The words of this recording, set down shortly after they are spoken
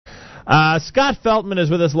Scott Feltman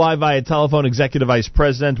is with us live via telephone, Executive Vice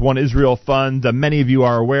President, One Israel Fund. Many of you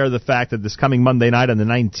are aware of the fact that this coming Monday night on the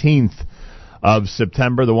 19th of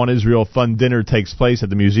September, the One Israel Fund dinner takes place at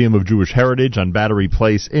the Museum of Jewish Heritage on Battery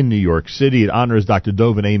Place in New York City. It honors Dr.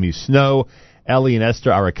 Dov and Amy Snow, Ellie and Esther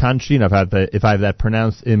Arakanchi, and if I have that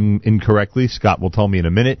pronounced incorrectly, Scott will tell me in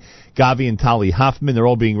a minute. Gavi and Tali Hoffman, they're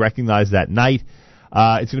all being recognized that night. It's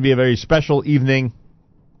going to be a very special evening.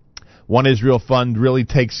 One Israel Fund really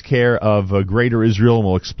takes care of Greater Israel, and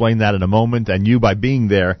we'll explain that in a moment. And you, by being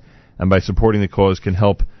there and by supporting the cause, can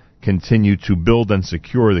help continue to build and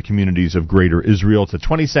secure the communities of Greater Israel. It's a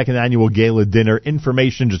 22nd annual gala dinner.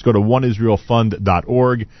 Information, just go to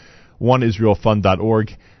oneisraelfund.org,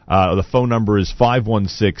 oneisraelfund.org. The phone number is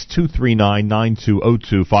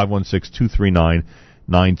 516-239-9202,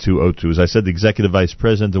 516-239-9202. As I said, the Executive Vice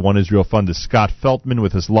President of One Israel Fund is Scott Feltman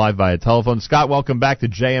with us live via telephone. Scott, welcome back to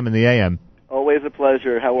JM and the AM. Always a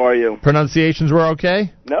pleasure. How are you? Pronunciations were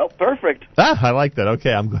okay? No, perfect. I like that.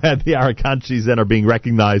 Okay, I'm glad the Arakanchis then are being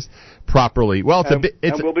recognized properly. Well, and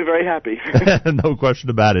we'll be very happy. No question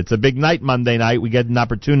about it. It's a big night Monday night. We get an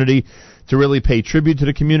opportunity to really pay tribute to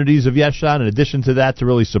the communities of Yesha. In addition to that, to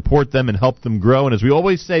really support them and help them grow. And as we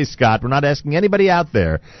always say, Scott, we're not asking anybody out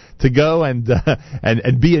there to go and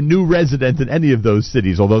be a new resident in any of those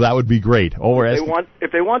cities, although that would be great.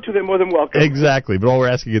 If they want to, they're more than welcome. Exactly. But all we're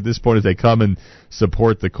asking at this point is they come and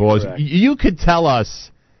support the cause. Correct. You could tell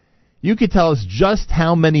us just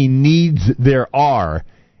how many needs there are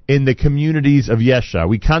in the communities of Yesha.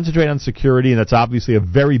 We concentrate on security, and that's obviously a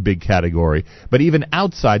very big category. But even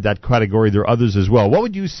outside that category, there are others as well. What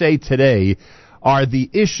would you say today are the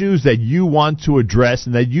issues that you want to address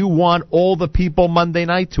and that you want all the people Monday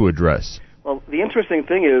night to address? Well, the interesting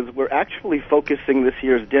thing is we're actually focusing this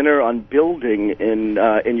year's dinner on building in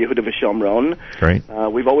Yehuda V'Shomron. Great.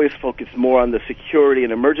 We've always focused more on the security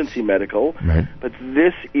and emergency medical, right. But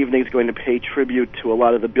this evening is going to pay tribute to a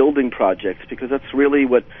lot of the building projects, because that's really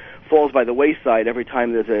what falls by the wayside every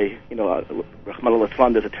time there's Rahman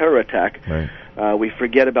al-Islam, there's a terror attack. Right. We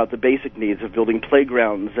forget about the basic needs of building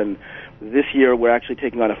playgrounds, and this year we're actually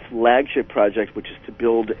taking on a flagship project, which is to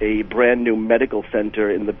build a brand new medical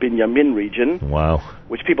center in the Binyamin region. Wow.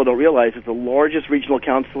 Which people don't realize is the largest regional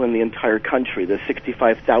council in the entire country. There's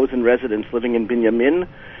 65,000 residents living in Binyamin,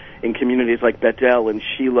 in communities like Bet El and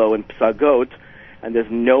Shiloh and Psagot, and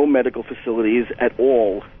there's no medical facilities at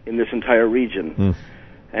all in this entire region.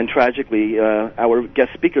 And tragically, our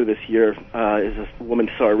guest speaker this year is a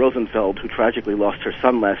woman, Sarah Rosenfeld, who tragically lost her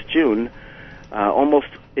son last June, almost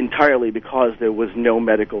entirely because there was no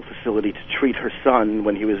medical facility to treat her son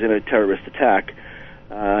when he was in a terrorist attack,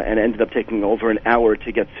 and ended up taking over an hour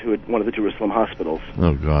to get to one of the Jerusalem hospitals.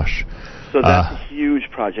 Oh, gosh. So that's a huge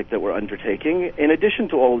project that we're undertaking. In addition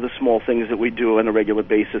to all of the small things that we do on a regular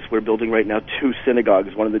basis, we're building right now 2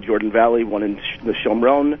 synagogues, one in the Jordan Valley, one in the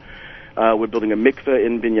Shomron. We're building a mikveh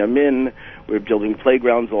in Binyamin. We're building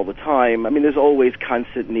playgrounds all the time. I mean, there's always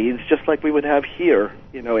constant needs, just like we would have here,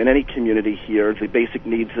 in any community here. The basic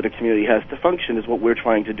needs that a community has to function is what we're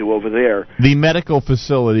trying to do over there. The medical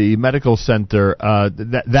facility, medical center,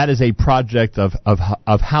 that is a project of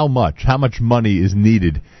how much? How much money is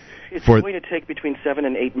needed? It's going to take between $7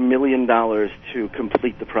 and $8 million to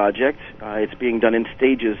complete the project. It's being done in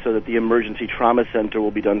stages so that the emergency trauma center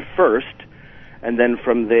will be done first, and then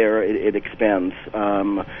from there it expands.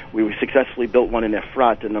 We successfully built one in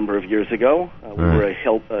Efrat a number of years ago. We were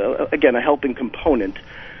a helping component.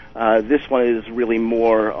 This one is really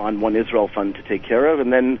more on One Israel Fund to take care of,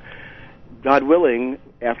 and then, God willing,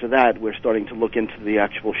 after that, we're starting to look into the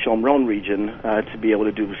actual Shomron region to be able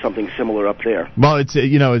to do something similar up there. Well,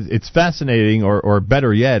 it's fascinating, or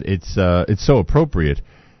better yet, it's so appropriate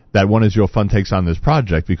that One Israel Fund takes on this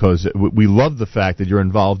project, because we love the fact that you're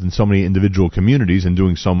involved in so many individual communities and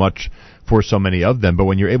doing so much for so many of them. But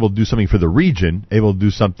when you're able to do something for the region, able to do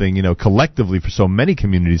something collectively for so many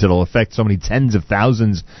communities that'll affect so many tens of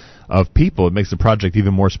thousands of people, it makes the project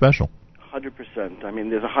even more special. 100%. I mean,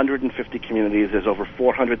 there's 150 communities. There's over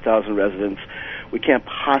 400,000 residents. We can't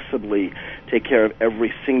possibly take care of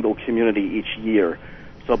every single community each year.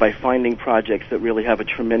 So by finding projects that really have a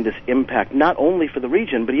tremendous impact, not only for the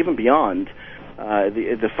region, but even beyond. There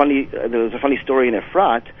was a funny story in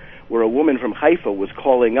Efrat where a woman from Haifa was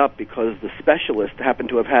calling up because the specialist happened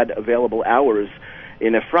to have had available hours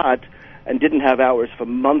in Efrat and didn't have hours for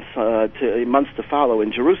months to follow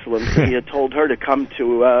in Jerusalem. So he had told her to come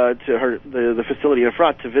to the facility in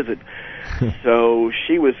Efrat to visit. So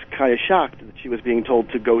she was kind of shocked that she was being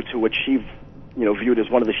told to go to what she viewed as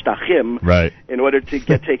one of the shtachim, right, in order to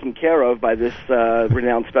get taken care of by this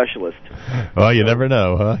renowned specialist. Well, you never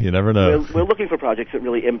know, huh? You never know. We're looking for projects that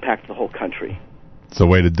really impact the whole country. It's a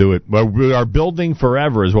way to do it. Well, we are building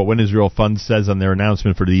forever, is what One Israel Fund says on their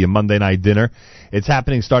announcement for the Monday night dinner. It's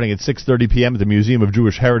happening starting at 6:30 p.m. at the Museum of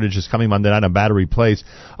Jewish Heritage this coming Monday night on Battery Place.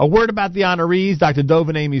 A word about the honorees: Dr. Dov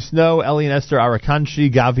and Amy Snow, Ellie and Esther Arakanchi,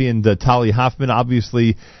 Gavi and Tali Hoffman.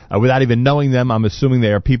 Obviously, without even knowing them, I'm assuming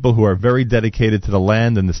they are people who are very dedicated to the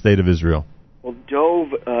land and the state of Israel. Well,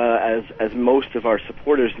 Dov, as most of our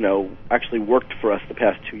supporters know, actually worked for us the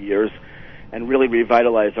past 2 years and really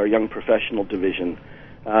revitalized our young professional division.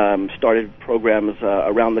 Started programs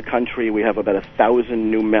around the country. We have about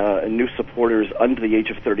 1,000 new supporters under the age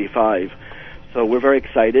of 35. So we're very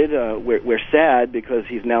excited. We're sad because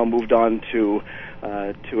he's now moved on to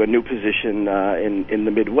a new position in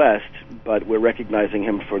the Midwest, but we're recognizing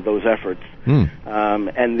him for those efforts.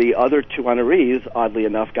 And the other two honorees, oddly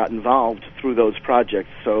enough, got involved through those projects.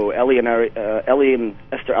 So Ellie and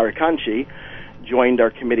Esther Arakanchi joined our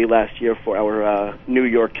committee last year for our New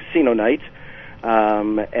York Casino Night,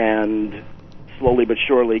 and slowly but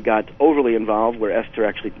surely got overly involved, where Esther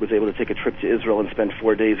actually was able to take a trip to Israel and spend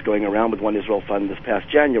 4 days going around with One Israel Fund this past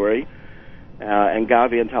January. And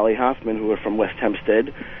Gavi and Tali Hoffman, who are from West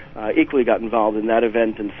Hempstead, equally got involved in that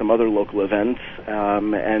event and some other local events,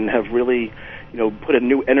 and have really put a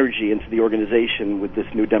new energy into the organization with this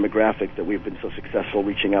new demographic that we've been so successful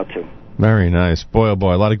reaching out to. Very nice. Boy, oh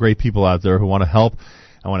boy, a lot of great people out there who want to help.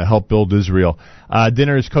 I want to help build Israel.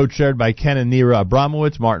 Dinner is co-chaired by Ken and Nira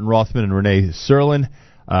Abramowitz, Martin Rothman, and Renee Serlin.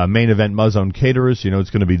 Main event Mazon Caterers.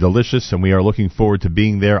 It's going to be delicious, and we are looking forward to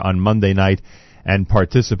being there on Monday night and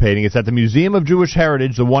participating. It's at the Museum of Jewish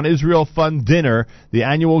Heritage, the One Israel Fund dinner. The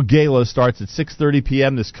annual gala starts at 6:30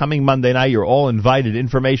 p.m. this coming Monday night. You're all invited.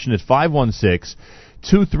 Information at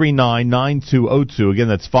 516-239-9202. Again,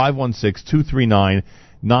 that's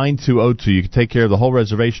 516-239-9202. You can take care of the whole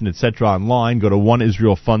reservation, etc. online. Go to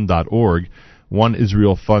oneisraelfund.org,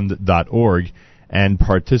 oneisraelfund.org, and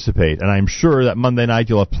participate. And I'm sure that Monday night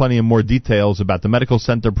you'll have plenty of more details about the Medical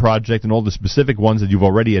Center project and all the specific ones that you've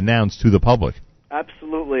already announced to the public.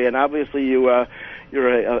 Absolutely, and obviously you're a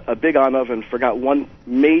big Anav and forgot one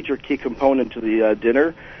major key component to the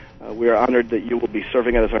dinner. We are honored that you will be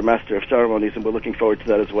serving as our Master of Ceremonies, and we're looking forward to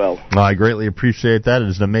that as well. I greatly appreciate that. It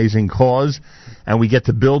is an amazing cause, and we get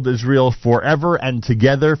to build Israel forever and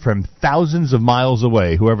together from thousands of miles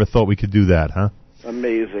away. Whoever thought we could do that, huh?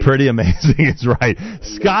 Amazing. Pretty amazing, is right.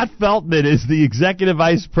 Amazing. Scott Feltman is the Executive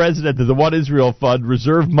Vice President of the One Israel Fund.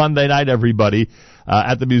 Reserved Monday night, everybody,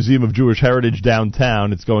 at the Museum of Jewish Heritage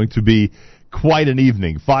downtown. It's going to be quite an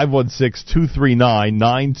evening.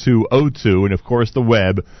 516-239-9202, and, of course, the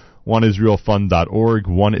web, oneisraelfund.org,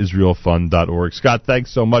 oneisraelfund.org. Scott,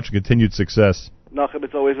 thanks so much. Continued success. Nachum,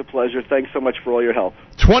 it's always a pleasure. Thanks so much for all your help.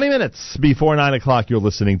 20 minutes before 9 o'clock, you're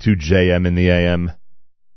listening to JM in the AM.